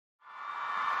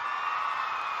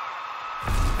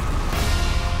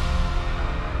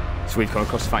So we've come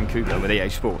across Vancouver with EA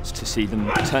Sports to see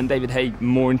them turn David Haye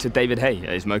more into David Haye at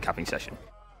his mo-capping session.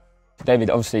 David,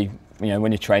 obviously, you know,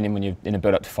 when you're training, when you're in a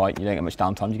build-up to fight, you don't get much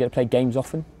downtime. Do you get to play games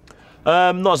often?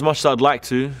 Not as much as I'd like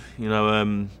to. You know,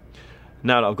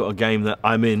 now that I've got a game that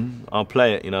I'm in, I'll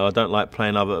play it. You know, I don't like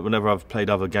playing whenever I've played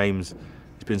other games,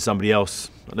 it's been somebody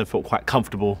else. I never felt quite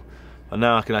comfortable. And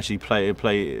now I can actually play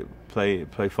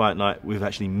fight night with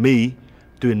actually me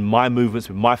doing my movements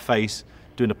with my face,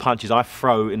 doing the punches I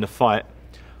throw in the fight.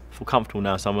 I feel comfortable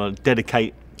now, so I'm going to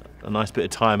dedicate a nice bit of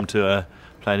time to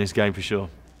playing this game for sure.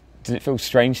 Does it feel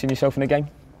strange seeing yourself in a game?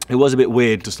 It was a bit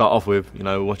weird to start off with, you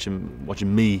know,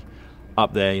 watching me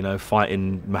up there, you know,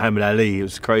 fighting Muhammad Ali. It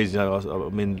was crazy. You know,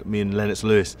 me and Lennox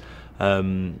Lewis.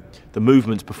 The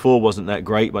movements before wasn't that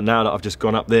great, but now that I've just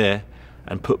gone up there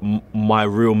and put my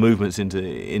real movements into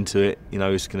it, you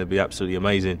know, it's going to be absolutely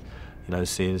amazing. You know,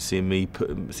 seeing me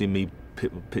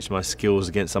pitch my skills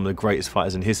against some of the greatest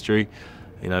fighters in history,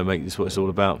 you know, make this what it's all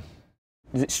about.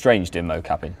 Is it strange doing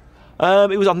mo-capping?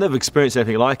 I've never experienced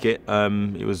anything like it.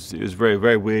 It was very,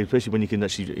 very weird, especially when you can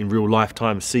actually in real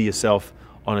lifetime see yourself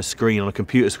on a screen, on a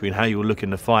computer screen, how you will look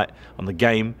in the fight on the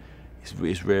game. It's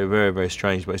very, very, very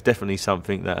strange, but it's definitely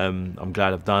something that I'm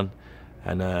glad I've done,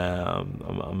 and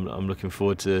I'm looking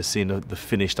forward to seeing the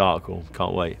finished article.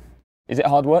 Can't wait. Is it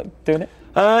hard work doing it?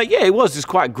 Yeah, it was. It's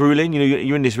quite grueling. You know,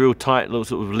 you're in this real tight little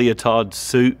sort of leotard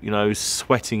suit, you know,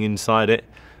 sweating inside it.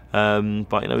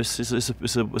 But you know,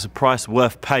 it's a price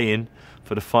worth paying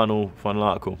for the final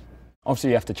article. Obviously,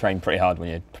 you have to train pretty hard when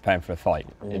you're preparing for a fight.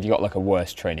 Have you got like a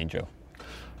worst training drill?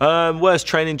 Worst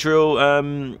training drill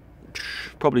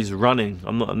probably is running.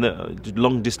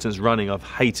 Long distance running. I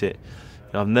hate it.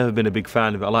 You know, I've never been a big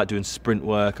fan of it. I like doing sprint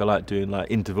work. I like doing like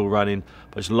interval running,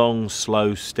 but it's long,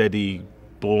 slow, steady,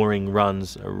 boring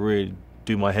runs. I really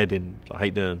do my head in. I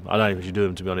hate doing them. I don't even do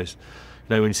them, to be honest.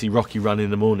 You know, when you see Rocky run in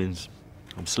the mornings,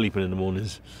 I'm sleeping in the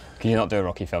mornings. Can you not do a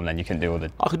Rocky film then? You couldn't do all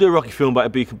the... I could do a Rocky film, but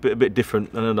it'd be a bit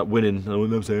different, and I'd end up winning. And I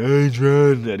wouldn't ever say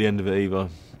Adrian at the end of it either.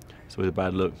 It's always a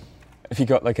bad look. Have you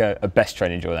got like a best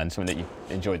training drill then, something that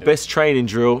you enjoy doing? Best training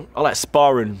drill, I like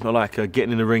sparring. I like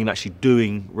getting in the ring and actually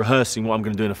rehearsing what I'm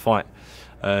going to do in a fight.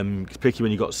 It's picky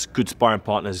when you've got good sparring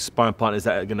partners that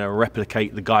are going to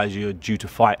replicate the guys you're due to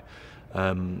fight. I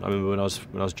remember when I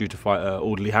was due to fight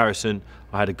Audley Harrison,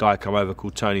 I had a guy come over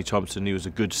called Tony Thompson. He was a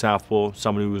good southpaw,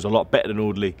 someone who was a lot better than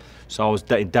Audley. So I was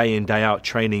day in, day out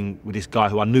training with this guy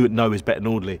who I know is better than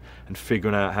Audley, and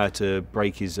figuring out how to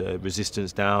break his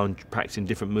resistance down, practicing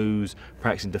different moves,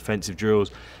 practicing defensive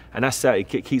drills. And that's how it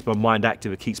keeps my mind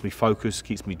active, it keeps me focused,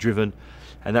 keeps me driven,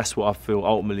 and that's what I feel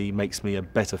ultimately makes me a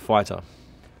better fighter.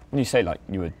 When you say like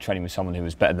you were training with someone who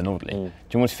was better than Audley, do you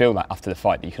almost feel like after the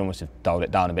fight that you can almost have dialed it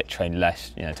down a bit, trained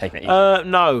less, you know, taken it easy?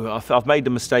 No, I've made the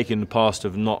mistake in the past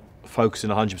of not focusing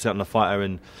 100% on the fighter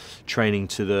and training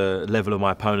to the level of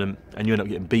my opponent, and you end up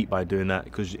getting beat by doing that.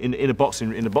 Because in the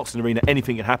boxing arena,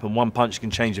 anything can happen. One punch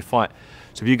can change a fight.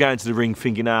 So if you go into the ring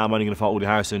thinking, I'm only going to fight Audley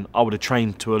Harrison, I would have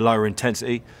trained to a lower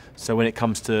intensity. So when it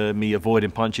comes to me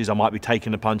avoiding punches, I might be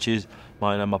taking the punches.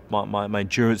 My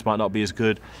endurance might not be as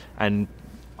good, and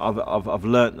I've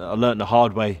learnt the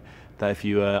hard way that if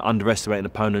you underestimate an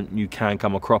opponent, you can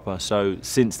come a cropper. So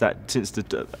since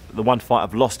the one fight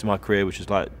I've lost in my career, which was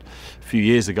like a few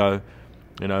years ago,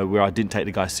 you know, where I didn't take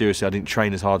the guy seriously, I didn't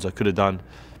train as hard as I could have done.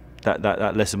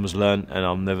 That lesson was learned, and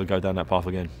I'll never go down that path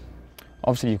again.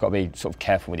 Obviously, you've got to be sort of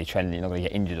careful with your training. You're not going to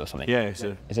get injured or something. Yeah. Is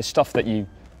there stuff that you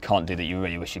can't do that you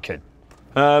really wish you could?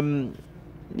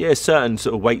 Yeah, certain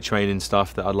sort of weight training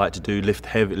stuff that I'd like to do,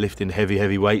 lifting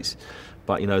heavy weights.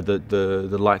 But you know,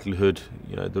 the likelihood,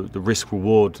 you know, the risk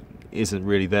reward isn't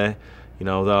really there. You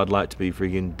know, although I'd like to be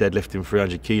freaking deadlifting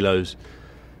 300 kilos,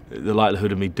 the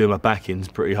likelihood of me doing my back in is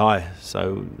pretty high.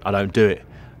 So I don't do it.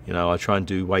 You know, I try and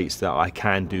do weights that I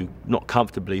can do, not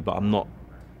comfortably, but I'm not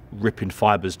ripping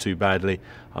fibres too badly.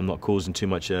 I'm not causing too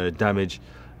much damage.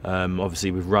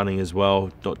 Obviously with running as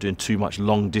well, not doing too much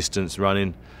long distance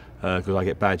running because I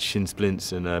get bad shin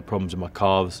splints and problems with my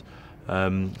calves.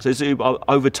 So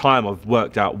over time I've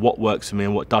worked out what works for me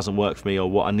and what doesn't work for me, or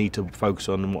what I need to focus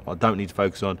on and what I don't need to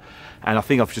focus on. And I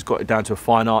think I've just got it down to a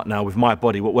fine art now with my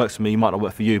body. What works for me might not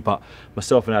work for you, but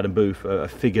myself and Adam Booth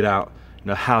have figured out, you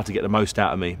know, how to get the most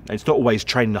out of me. And it's not always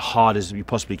training as hard as you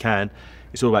possibly can.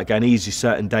 It's all about going easy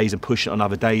certain days and pushing it on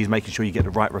other days, making sure you get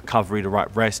the right recovery, the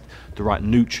right rest, the right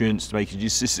nutrients, to make it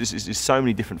there's so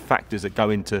many different factors that go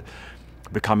into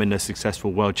becoming a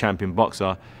successful world champion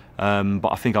boxer.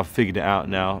 But I think I've figured it out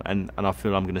now, and I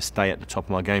feel I'm going to stay at the top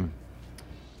of my game.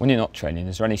 When you're not training,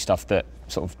 is there any stuff that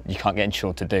sort of you can't get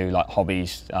insured to do, like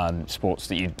hobbies, sports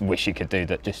that you wish you could do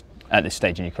that just at this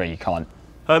stage in your career you can't?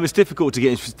 It's difficult to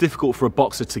get. It's difficult for a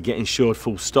boxer to get insured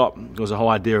full stop, because the whole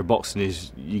idea of boxing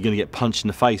is you're going to get punched in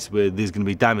the face where there's going to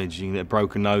be damage. You can get a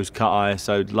broken nose, cut eye.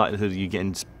 So the likelihood of you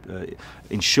getting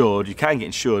insured, you can get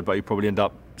insured, but you probably end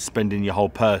up spending your whole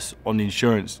purse on the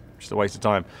insurance. Just a waste of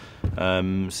time.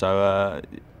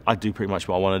 I do pretty much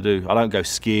what I want to do. I don't go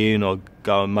skiing or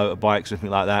go on motorbikes or anything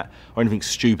like that, or anything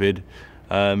stupid,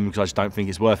 because I just don't think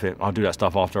it's worth it. I'll do that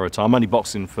stuff after I retire. I'm only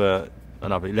boxing for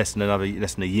less than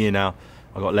a year now.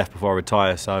 I got left before I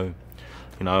retire, so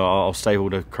you know I'll save all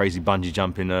the crazy bungee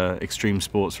jumping, extreme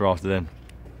sports for after then.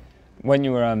 When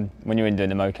you were doing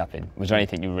the mocapping, was there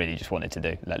anything you really just wanted to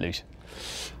do, let loose?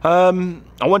 I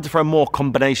wanted to throw more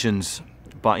combinations,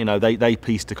 but you know they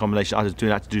pieced the combination. I was doing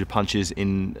that to do the punches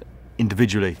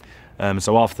individually.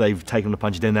 So after they've taken the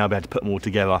punches, then they'll be able to put them all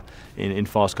together in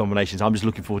fast combinations. I'm just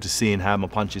looking forward to seeing how my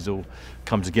punches all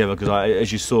come together, because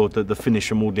as you saw, the finish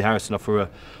from Audley Harrison, I threw a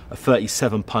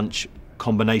 37 punch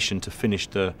combination to finish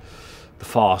the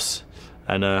farce,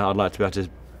 and I'd like to be able to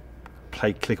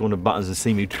click on the buttons and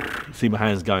see my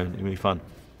hands going. It'd be fun.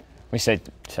 We said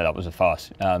that was a farce.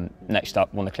 Next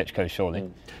up, one of the Klitschko's, surely.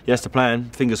 Yes, the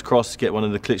plan. Fingers crossed, get one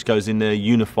of the Klitschko's in there,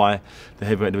 unify the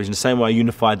heavyweight division. The same way I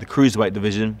unified the cruiserweight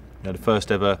division. You know, the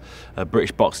first ever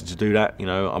British boxer to do that. You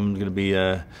know, I'm going to be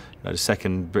the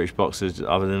second British boxer,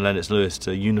 other than Lennox Lewis,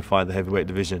 to unify the heavyweight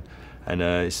division. And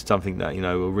it's something that, you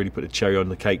know, will really put the cherry on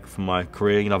the cake for my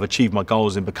career. You know, I've achieved my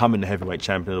goals in becoming the heavyweight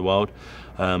champion of the world,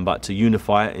 but to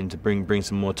unify it and to bring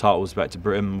some more titles back to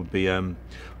Britain would be a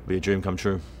dream come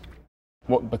true.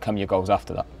 What become your goals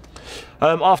after that?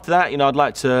 After that, you know, I'd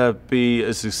like to be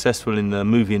as successful in the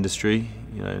movie industry,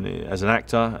 you know, as an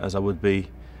actor as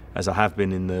I have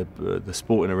been in the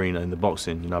sporting arena, in the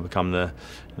boxing. You know, I become the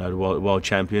world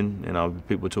champion. You know,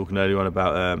 people were talking earlier on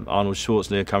about Arnold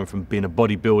Schwarzenegger coming from being a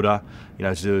bodybuilder, you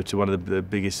know, to one of the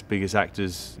biggest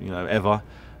actors, you know, ever.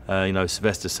 You know,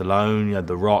 Sylvester Stallone, you know,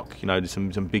 The Rock, you know, some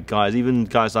big guys, even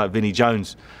guys like Vinnie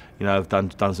Jones, you know, have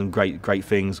done some great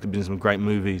things, been in some great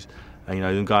movies. And, you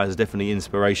know, them guys are definitely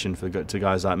inspiration to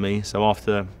guys like me. So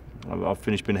after I've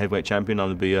finished being a heavyweight champion, I'm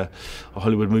going to be a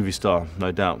Hollywood movie star,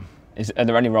 no doubt. Are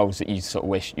there any roles that you sort of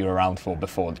wish you were around for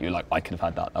before that you're like, I could have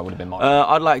had that? That would have been mine.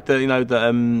 I'd like the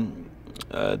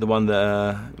one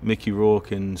that Mickey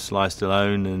Rourke and Sly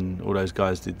Stallone and all those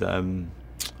guys did.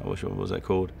 What was that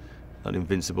called? Not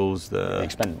Invincibles. The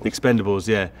Expendables.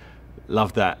 Yeah,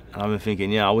 loved that. And I've been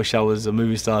thinking, yeah, I wish I was a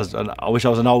movie star. I wish I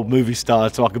was an old movie star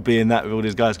so I could be in that with all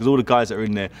these guys. Because all the guys that are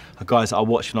in there are guys that I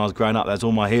watched when I was growing up. That's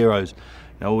all my heroes.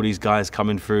 You know, all these guys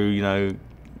coming through. You know,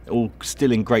 all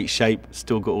still in great shape.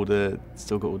 Still got all the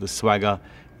swagger.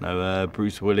 You know,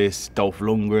 Bruce Willis, Dolph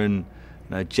Lundgren, you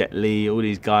know, Jet Li. All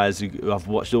these guys who I've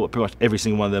watched pretty much every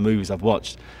single one of their movies I've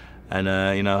watched. And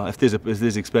you know, if there's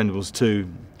Expendables 2.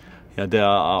 I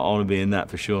want to be in that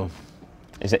for sure.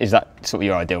 Is that sort of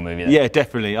your ideal movie then? Yeah,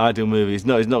 definitely, ideal movie. It's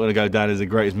not going to go down as the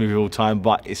greatest movie of all time,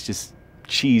 but it's just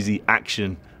cheesy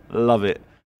action. Love it.